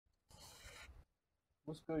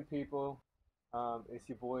What's good, people? It's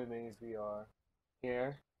your boy Mains VR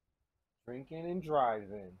here, drinking and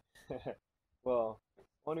driving. Well,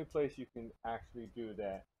 only place you can actually do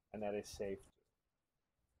that, and that is safe.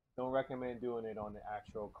 Don't recommend doing it on the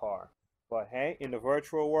actual car. But hey, in the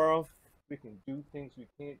virtual world, we can do things we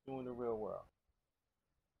can't do in the real world.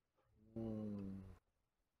 Hmm.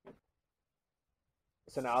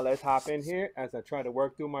 So now let's hop in here as I try to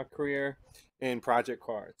work through my career in project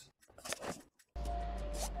cards.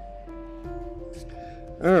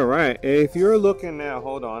 All right, if you're looking now,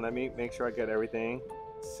 hold on, let me make sure I get everything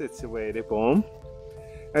situated. Boom.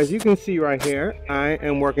 As you can see right here, I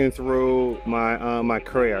am working through my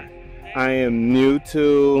career. I am new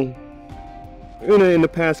to, in the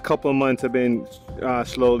past couple of months, I've been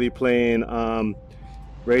slowly playing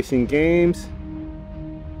racing games,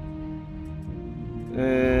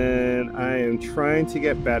 and I am trying to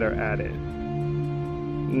get better at it.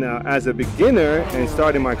 Now, as a beginner and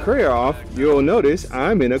starting my career off, you'll notice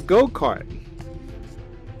I'm in a go-kart.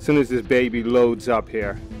 As soon as this baby loads up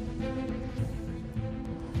here.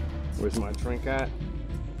 Where's my drink at?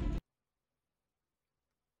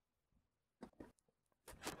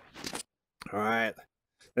 All right,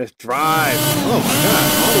 let's drive. Oh my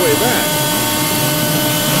God, all the way back.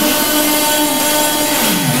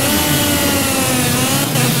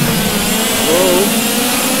 Whoa.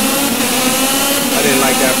 I didn't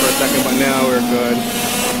like that for a second, but now we're good.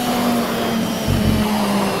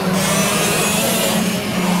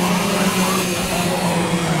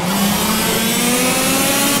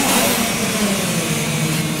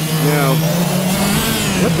 Now,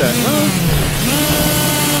 what the hell?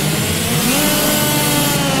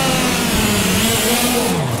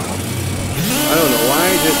 I don't know why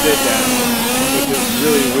I just did that, which is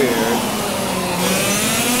really weird.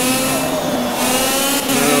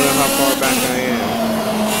 I don't know how far back I am.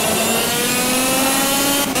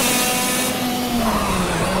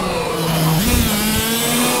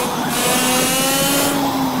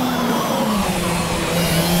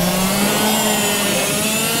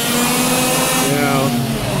 Now,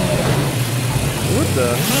 what the?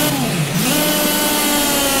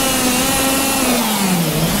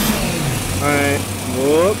 Alright,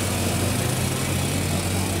 whoop.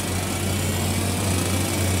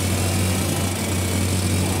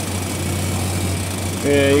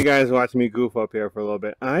 Yeah, you guys watch me goof up here for a little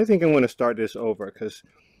bit. I think I'm going to start this over because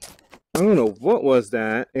I don't know what was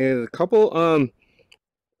that. There's a couple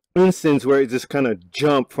instances where it just kind of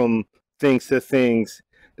jumped from things to things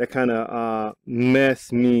that kind of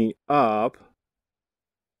mess me up.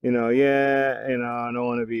 Yeah, I don't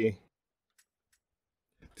want to be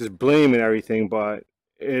just blaming everything, but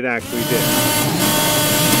it actually did.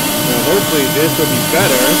 Now, hopefully this will be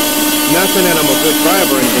better. Not saying that I'm a good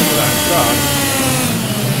driver or anything, because I suck.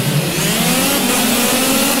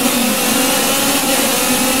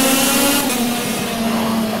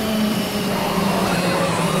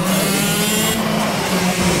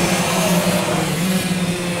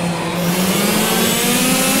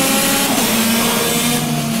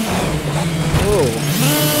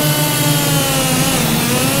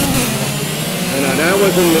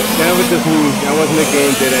 That was just me. That wasn't a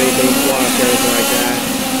game, did anything, blocked or anything like that.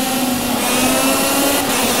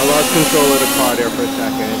 I lost control of the car there for a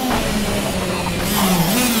second.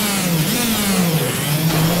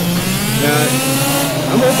 Now,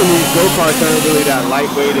 I'm hoping these go-karts aren't really that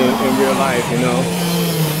lightweight in real life, Man,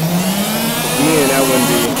 that wouldn't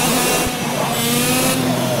be.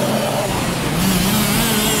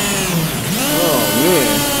 Oh,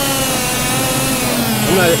 man.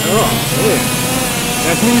 I'm not, oh, man.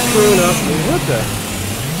 That's me screwing up. What the?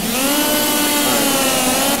 Alright.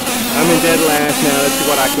 I'm in dead last now. Let's see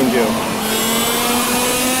what I can do.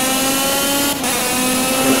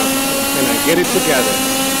 Can I get it together?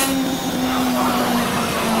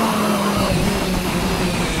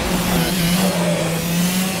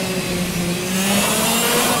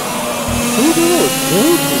 Who's a little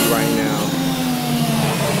goofy right now?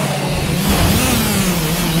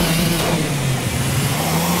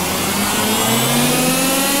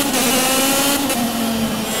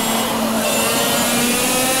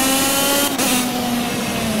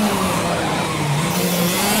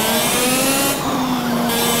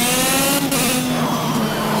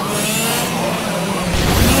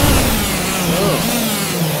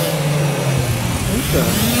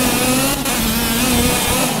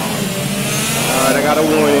 Alright, I got a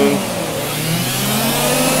warning.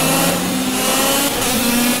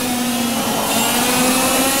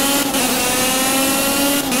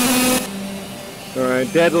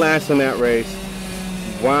 Alright, dead last in that race.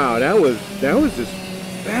 Wow, that was just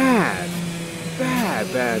bad.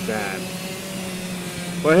 Bad.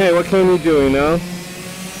 Well, hey, what can you do, you know?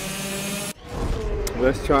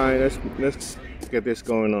 Let's try. Let's get this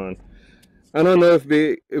going on. I don't know if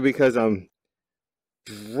because I'm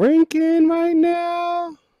drinking right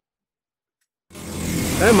now.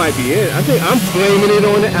 That might be it. I think I'm blaming it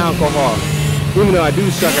on the alcohol. Even though I do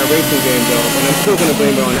suck at racing games, though, but I'm still gonna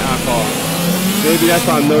blame it on the alcohol. Maybe that's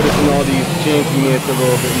why I'm noticing all these jankiness a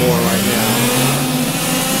little bit more right now.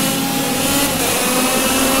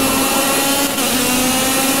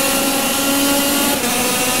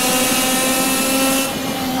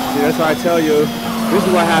 That's why I tell you, this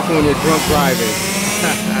is what happens when you're drunk driving.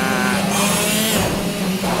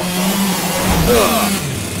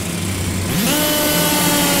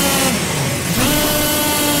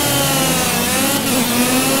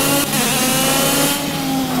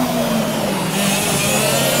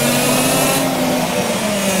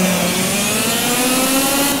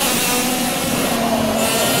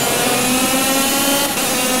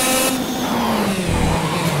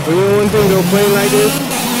 But you know one thing though, playing like this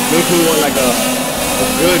makes me want like a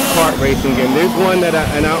good kart racing game. There's one that I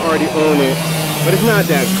already own it, but it's not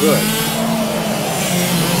that good.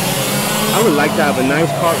 I would like to have a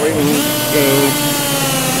nice kart racing game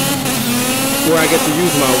where I get to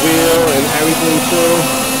use my wheel and everything too.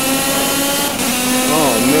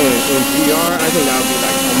 Oh man, in VR, I think that would be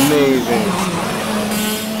like amazing.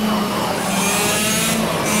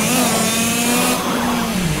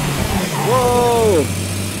 Whoa!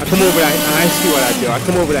 I come over that, I see what I do. I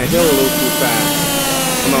come over that hill a little too fast.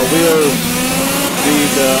 And my wheels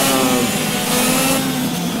leave the,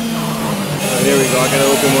 there we go. I got a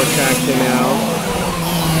little bit more traction now.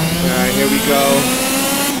 Alright, here we go.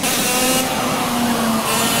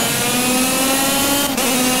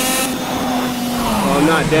 Oh, I'm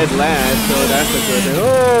not dead last, so that's a good thing.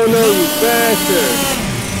 Oh no, you bastard!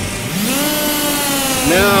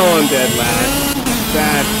 Now I'm dead last.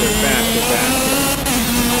 Faster, faster, faster.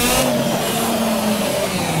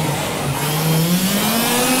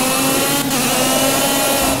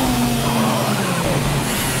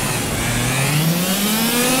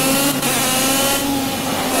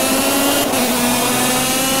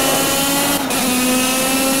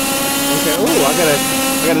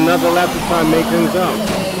 I got another lap to try and make things up.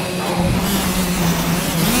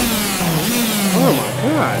 Oh my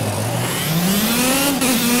god.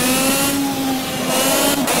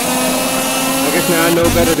 I guess now I know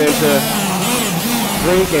better than to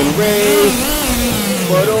drink and race.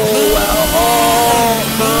 But oh well, oh,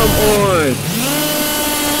 come on.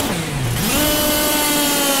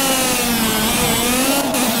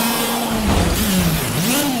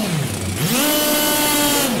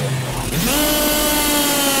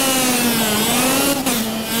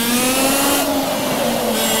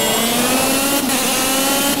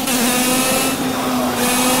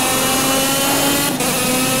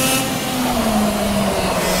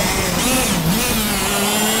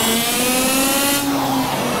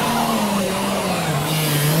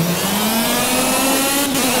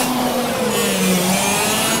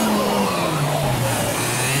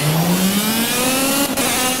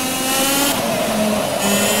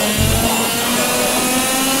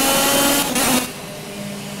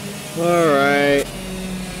 Alright.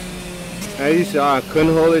 As you saw, I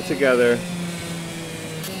couldn't hold it together.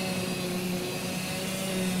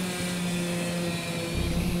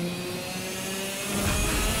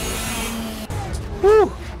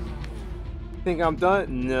 Whew! Think I'm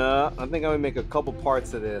done? No, I think I'm gonna make a couple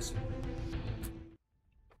parts of this.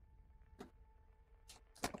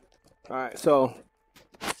 Alright, so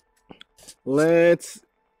let's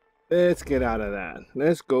get out of that.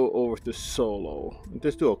 Let's go over to solo.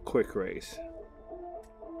 Just do a quick race.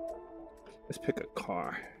 Let's pick a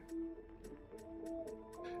car.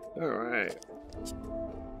 All right.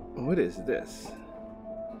 What is this?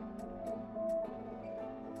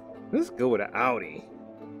 Let's go with an Audi.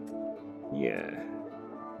 Yeah.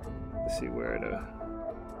 Let's see where do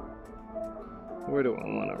I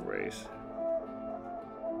want to race?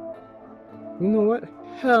 You know what?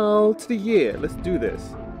 Hell to the yeah. Let's do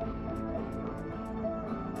this.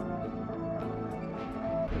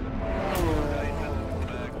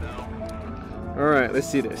 Alright, let's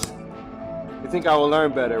see this. You think I will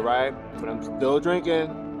learn better, right? But I'm still drinking.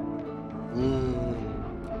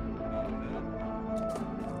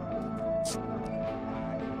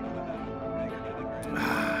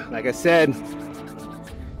 Like I said, it's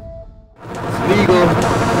legal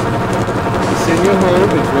to sit in your home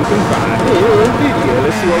and drink and drive. Hey,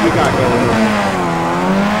 let's see what we got going on.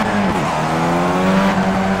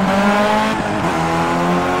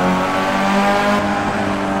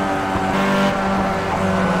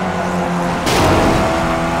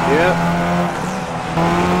 Yep.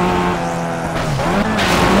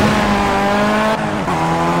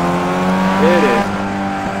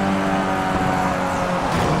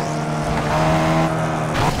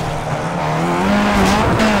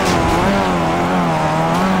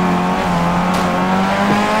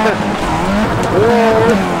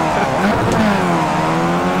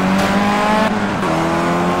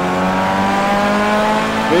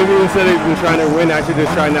 instead of even trying to win, I should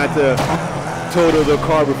just try not to total the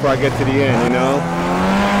car before I get to the end, you know?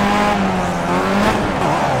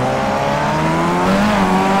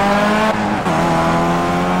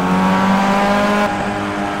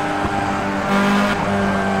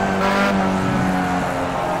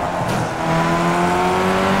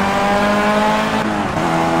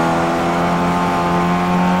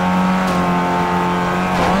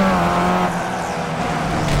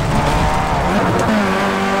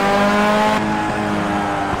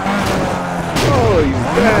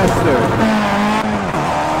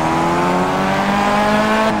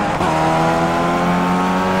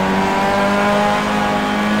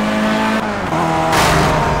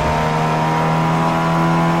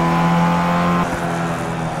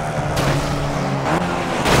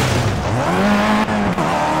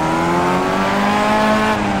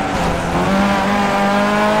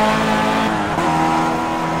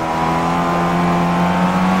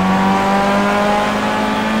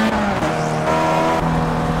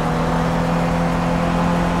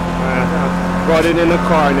 Brought it in the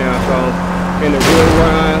car now, so in the real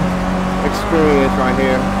world experience right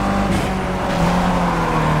here.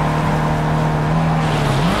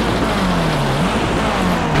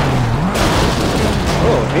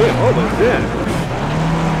 Oh, damn, what was that?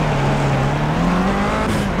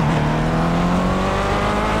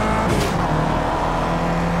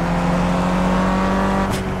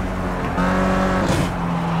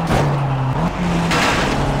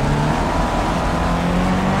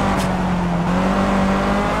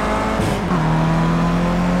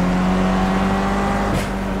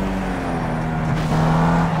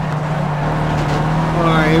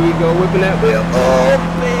 Here we go, whipping that wheel. Oh,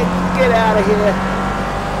 bitch, get out of here.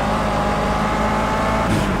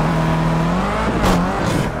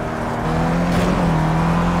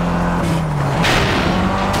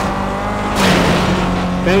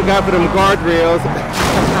 Thank God for them guardrails.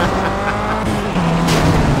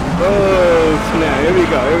 Oh, snap. Here we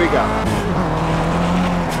go, here we go.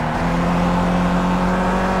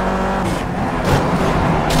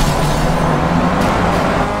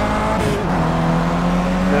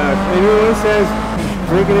 If anyone says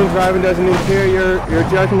drinking and driving doesn't impair your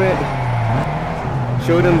judgment,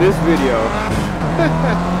 show them this video.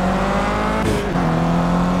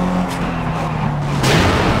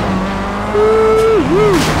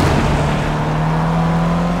 Woo-hoo.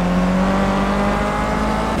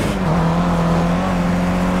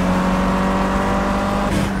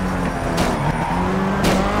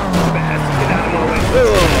 Get out of my way.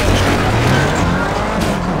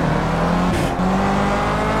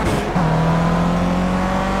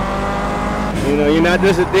 You know, you're not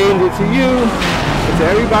just a danger to you, but to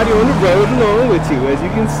everybody on the road along with you, as you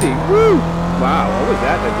can see. Woo! Wow, what was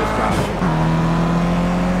that just dropped?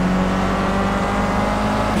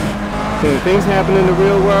 So when things happen in the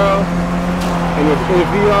real world, and you're in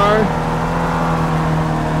VR,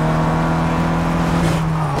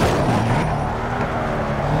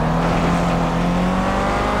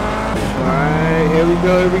 alright, here we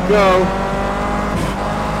go, here we go.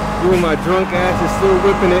 Ooh, my drunk ass is still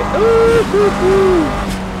whipping it. Ooh, ooh, ooh.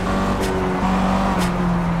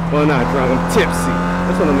 Well, not drunk, I'm tipsy.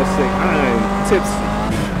 That's what I'm gonna say. I'm tipsy.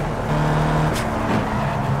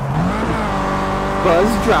 Buzz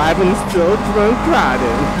driving, still drunk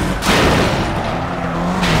driving.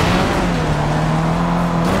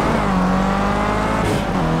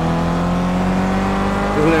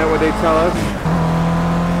 Isn't that what they tell us?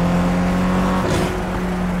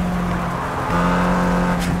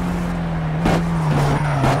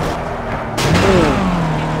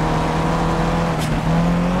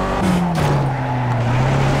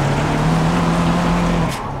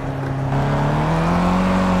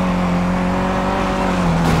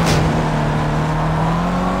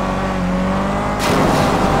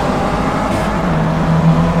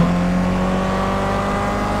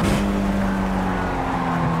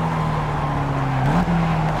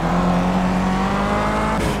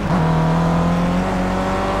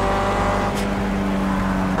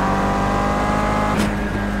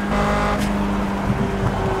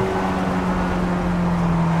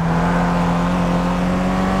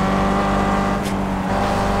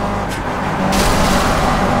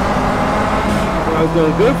 I was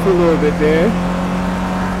doing good for a little bit there.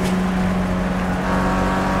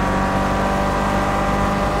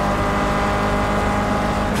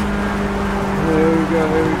 Here we go,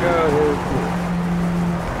 here we go.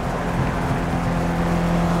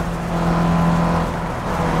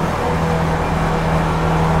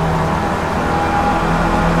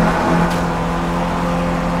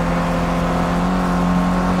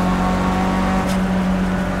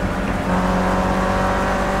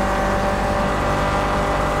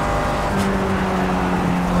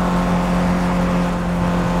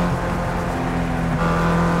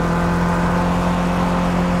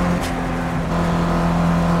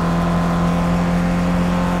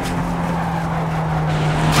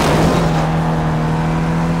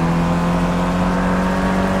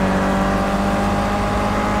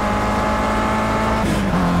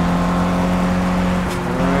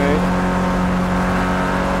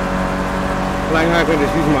 how I can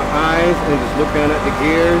just use my eyes and just look down at the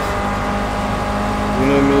gears. You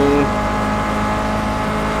know what I mean?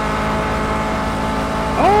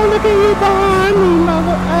 Oh, look at you behind me,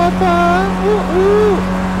 mother effer. Ooh, ooh.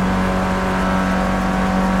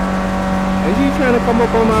 Is he trying to come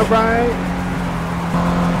up on my ride?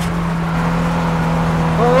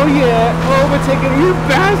 Oh yeah, overtaking you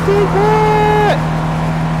bastard, what?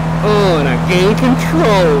 Oh, and I gained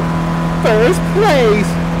control. First place.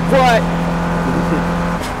 What?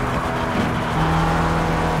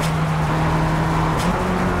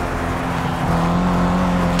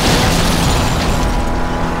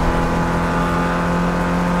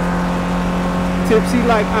 Tipsy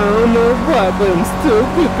like I don't know what, but I'm still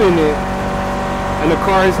whipping it. And the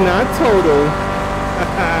car is not total.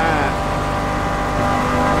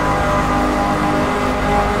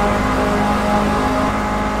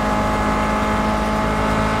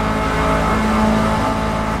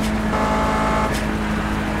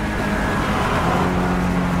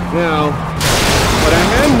 Now, what I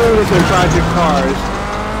have noticed in Project Cars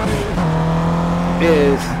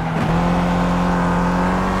is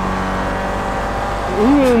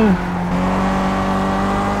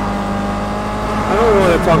I don't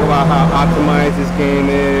want to talk about how optimized this game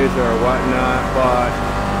is or whatnot, but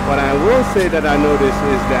what I will say that I noticed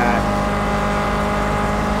is that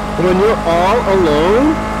when you're all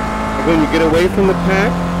alone, when you get away from the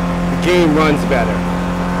pack, the game runs better.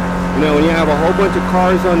 You know, when you have a whole bunch of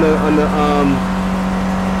cars on the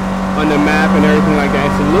map and everything like that,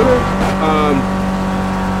 it's a little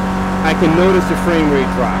I can notice the frame rate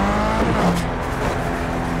drop.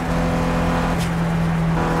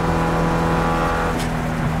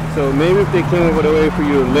 So maybe if they came up with a way for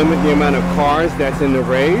you to limit the amount of cars that's in the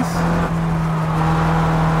race,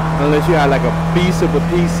 unless you had like a piece of a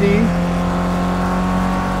PC.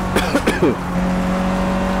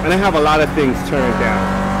 And I have a lot of things turned down.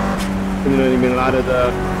 You know what I mean? A lot of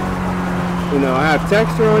the, you know, I have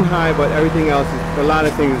texture on high, but everything else is, a lot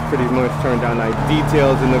of things is pretty much turned down, like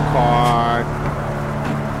details in the car.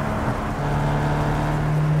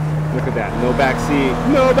 Look at that, no back seat,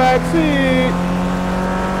 no back seat.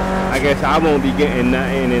 I guess I won't be getting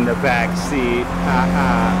nothing in the back seat,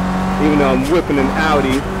 haha. Even though I'm whipping an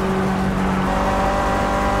Audi.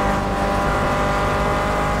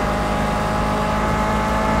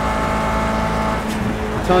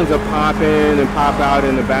 Tons of pop in and pop out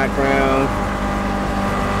in the background.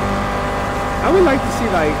 I would like to see,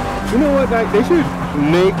 like, you know what, like they should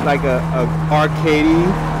make like a arcadey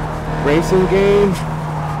racing game,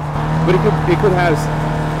 but it could have,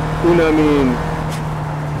 you know what I mean,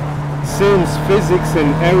 Sims physics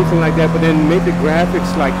and everything like that, but then make the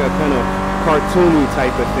graphics like a kind of cartoony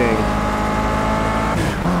type of thing.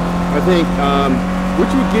 I think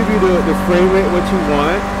which would give you the frame rate what you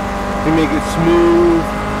want, to make it smooth,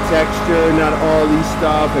 texture, not all these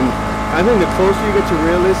stuff. And I think the closer you get to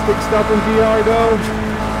realistic stuff in VR though,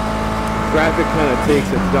 graphic kind of takes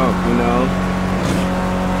a dump, you know?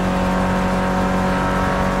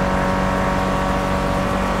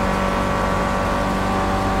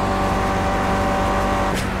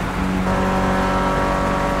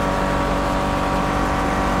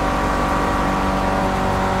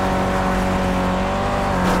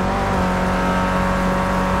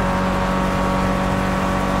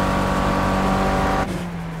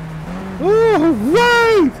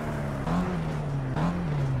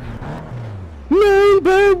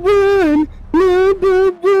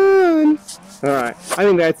 Alright, I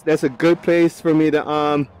think that's a good place for me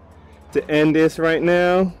to end this right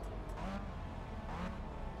now.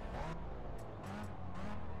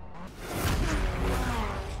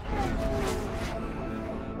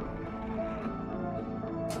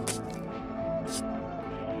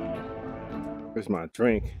 Where's my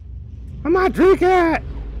drink? Where's my drink at?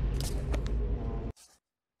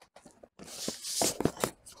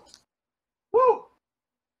 Woo!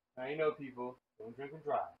 Now you know, people, don't drink and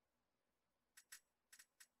drive.